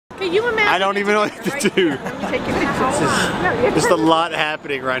you imagine? I don't even know what to do. Take your pictures. There's a lot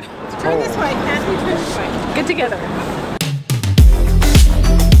happening right now. Turn this way, Kathy, turn this way. Get together.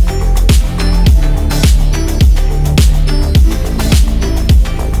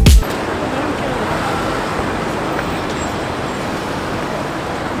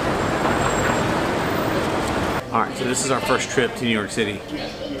 Alright, so this is our first trip to New York City.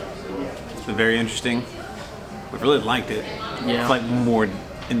 It's been very interesting. We've really liked it. Yeah. It's like more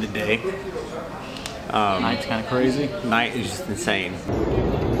in the day. Night's kind of crazy. Night is just insane. It's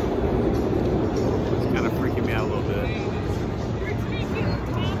kind of freaking me out a little bit.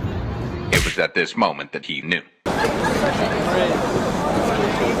 It was at this moment that he knew.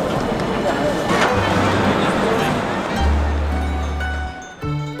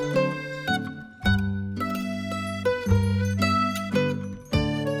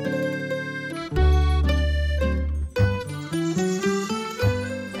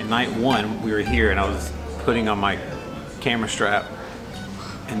 Night one, we were here and I was putting on my camera strap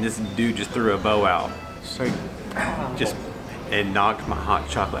and this dude just threw a bow out. Straight. It knocked my hot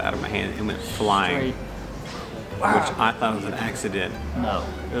chocolate out of my hand and went flying. Wow. Which I thought was an accident. No,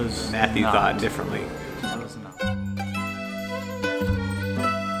 it was Matthew not. thought differently. It was not.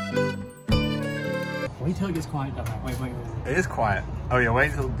 Wait till it gets quiet though. Wait. It is quiet. Oh yeah,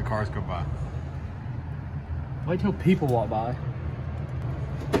 wait until the cars go by. Wait till people walk by.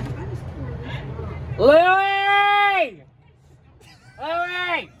 Lily!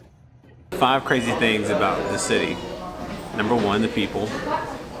 Lily! 5 crazy things about the city. Number 1, the people.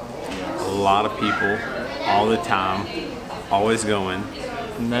 A lot of people, all the time, always going.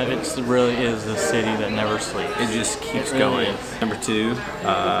 No, it really is the city that never sleeps. It just keeps It really going. is. Number 2,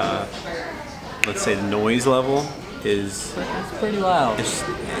 let's say the noise level is It's pretty loud. it's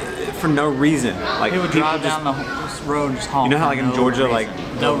for no reason. Like People drive down the road and just honk. you know how like for in no Georgia, reason. like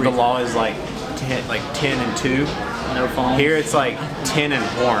no the reason. law is like 10 and 2. No phone. Here it's like 10 and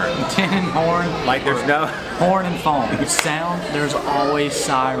horn. 10 and horn. Like there's no Horn and phone. Sound, there's always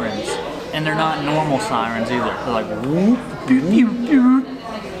sirens. And they're not normal sirens either. They're like whoop, doot, doot, doot.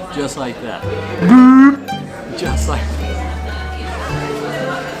 Just like that. Just like that.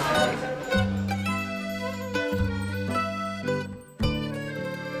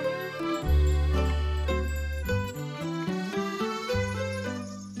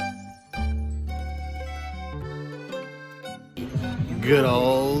 good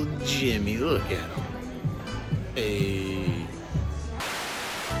old Jimmy. Look at him. Hey.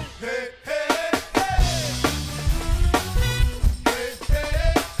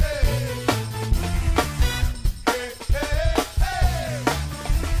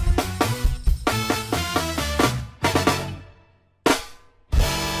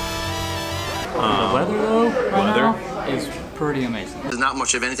 The weather though, right now is pretty amazing. There's not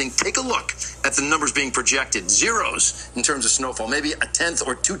much of anything. Take a look at the numbers being projected. Zeros in terms of snowfall, maybe 1/10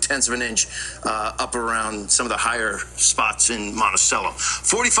 or 2/10 of an inch up around some of the higher spots in Monticello.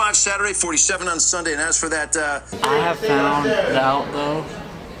 45 Saturday, 47 on Sunday. And as for that, I have found out though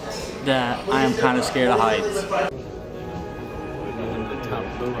that I am kind of scared of heights. We're going to the top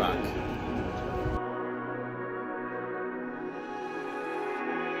of the rock.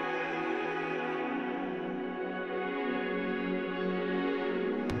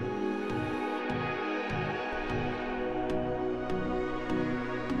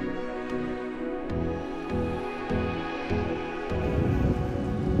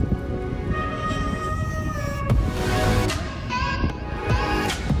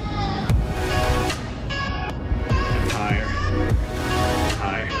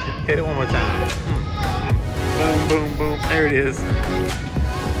 Hit it one more time. Boom, boom, boom. There it is.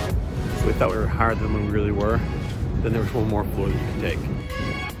 So we thought we were higher than we really were. Then there was one more floor that you could take.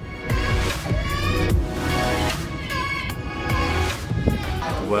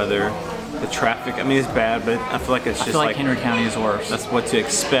 The weather, the traffic. I mean, it's bad, but I feel like it's just I feel like Henry County is worse. That's what to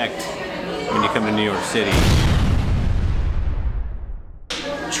expect when you come to New York City.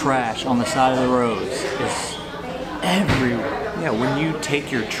 Trash on the side of the roads is everywhere. Yeah, when you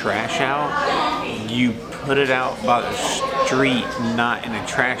take your trash out, you put it out by the street, not in a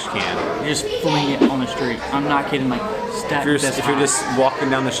trash can. You just fling it on the street. I'm not kidding. Like If you're just walking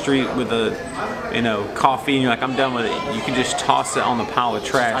down the street with a, coffee and you're like, I'm done with it, you can just toss it on the pile of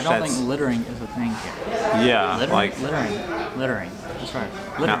trash. I don't think littering is a thing here. Yeah, Littering. That's right.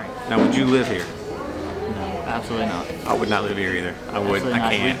 Littering. Now, would you live here? No, absolutely not. I would not live here either. I would. Absolutely I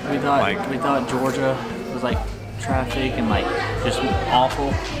not. can't. We thought Georgia was like traffic and like just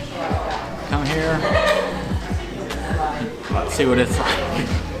awful. Come here, see what it's like.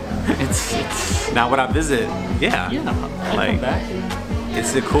 It's now would I visit? Yeah. I'd Like, come back.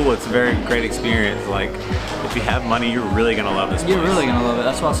 it's a very great experience. Like, if you have money, you're really gonna love this place. You're really gonna love it.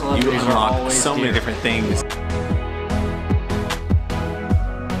 That's why celebrities You are unlock always so many here. different things.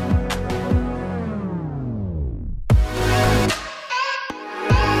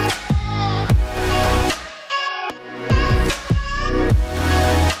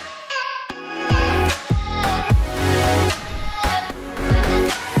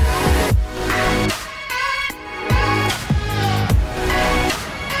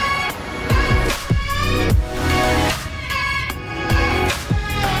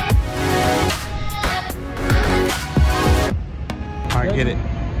 Get it.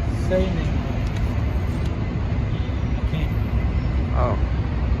 Say it. Oh,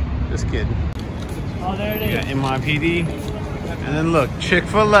 just kidding. Oh, there it is. Yeah, NYPD. And then look,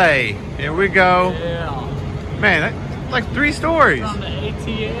 Chick-fil-A. Here we go. Yeah. Man, that's like 3 stories. On the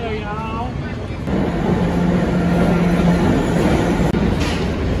ATL, y'all.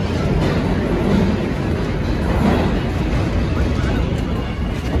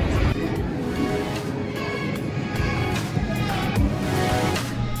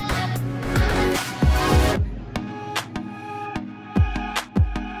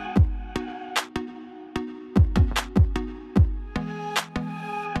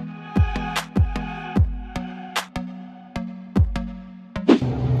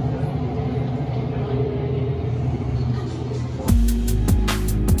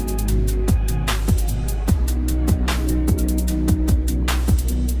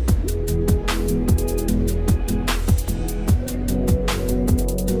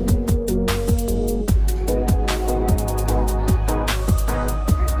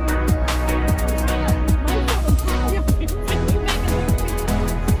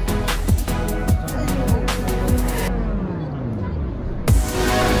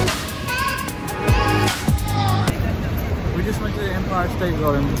 State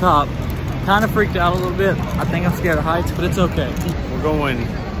Building, the top. Kind of freaked out a little bit. I think I'm scared of heights, but it's okay. We're going.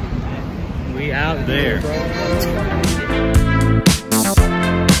 We out there.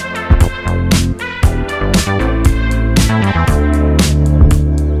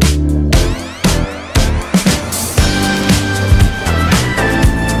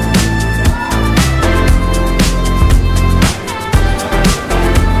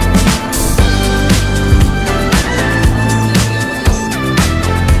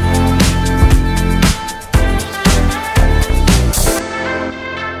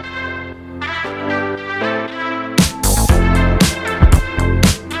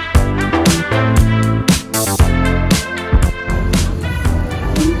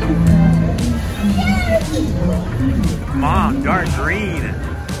 Mom, dark green.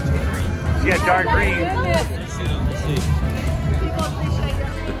 She got dark green.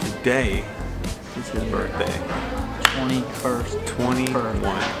 But today is his birthday. 21st.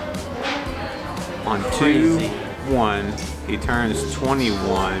 21. On Crazy. 2/1, he turns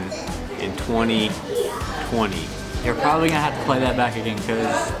 21 in 2020. You're probably gonna have to play that back again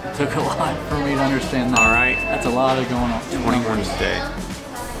because it took a lot for me to understand that. All right. That's a lot of going on. 21 today.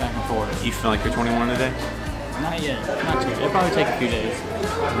 Back and forth. You feel like you're 21 today? Not yet. Not yet. It'll probably take a few days.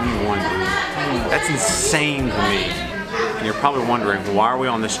 21, dude. That's insane to me. And you're probably wondering, why are we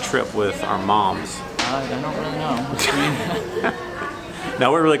on this trip with our moms? I don't really know.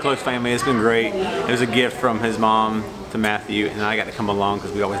 No, we're a really close family. It's been great. It was a gift from his mom to Matthew, and I got to come along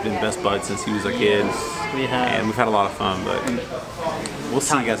because we've always been best buds since he was a kid. We have. And we've had a lot of fun, but we'll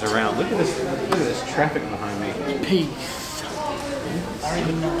see you guys around. Look at this traffic behind me. Peace. I don't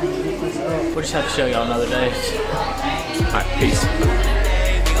even know how you get this up. We'll just have to show y'all another day. All right, peace.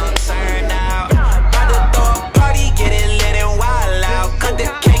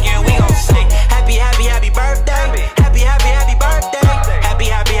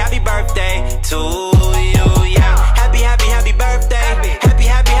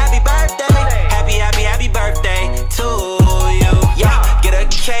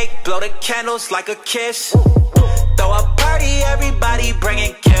 Blow the candles like a kiss. Throw a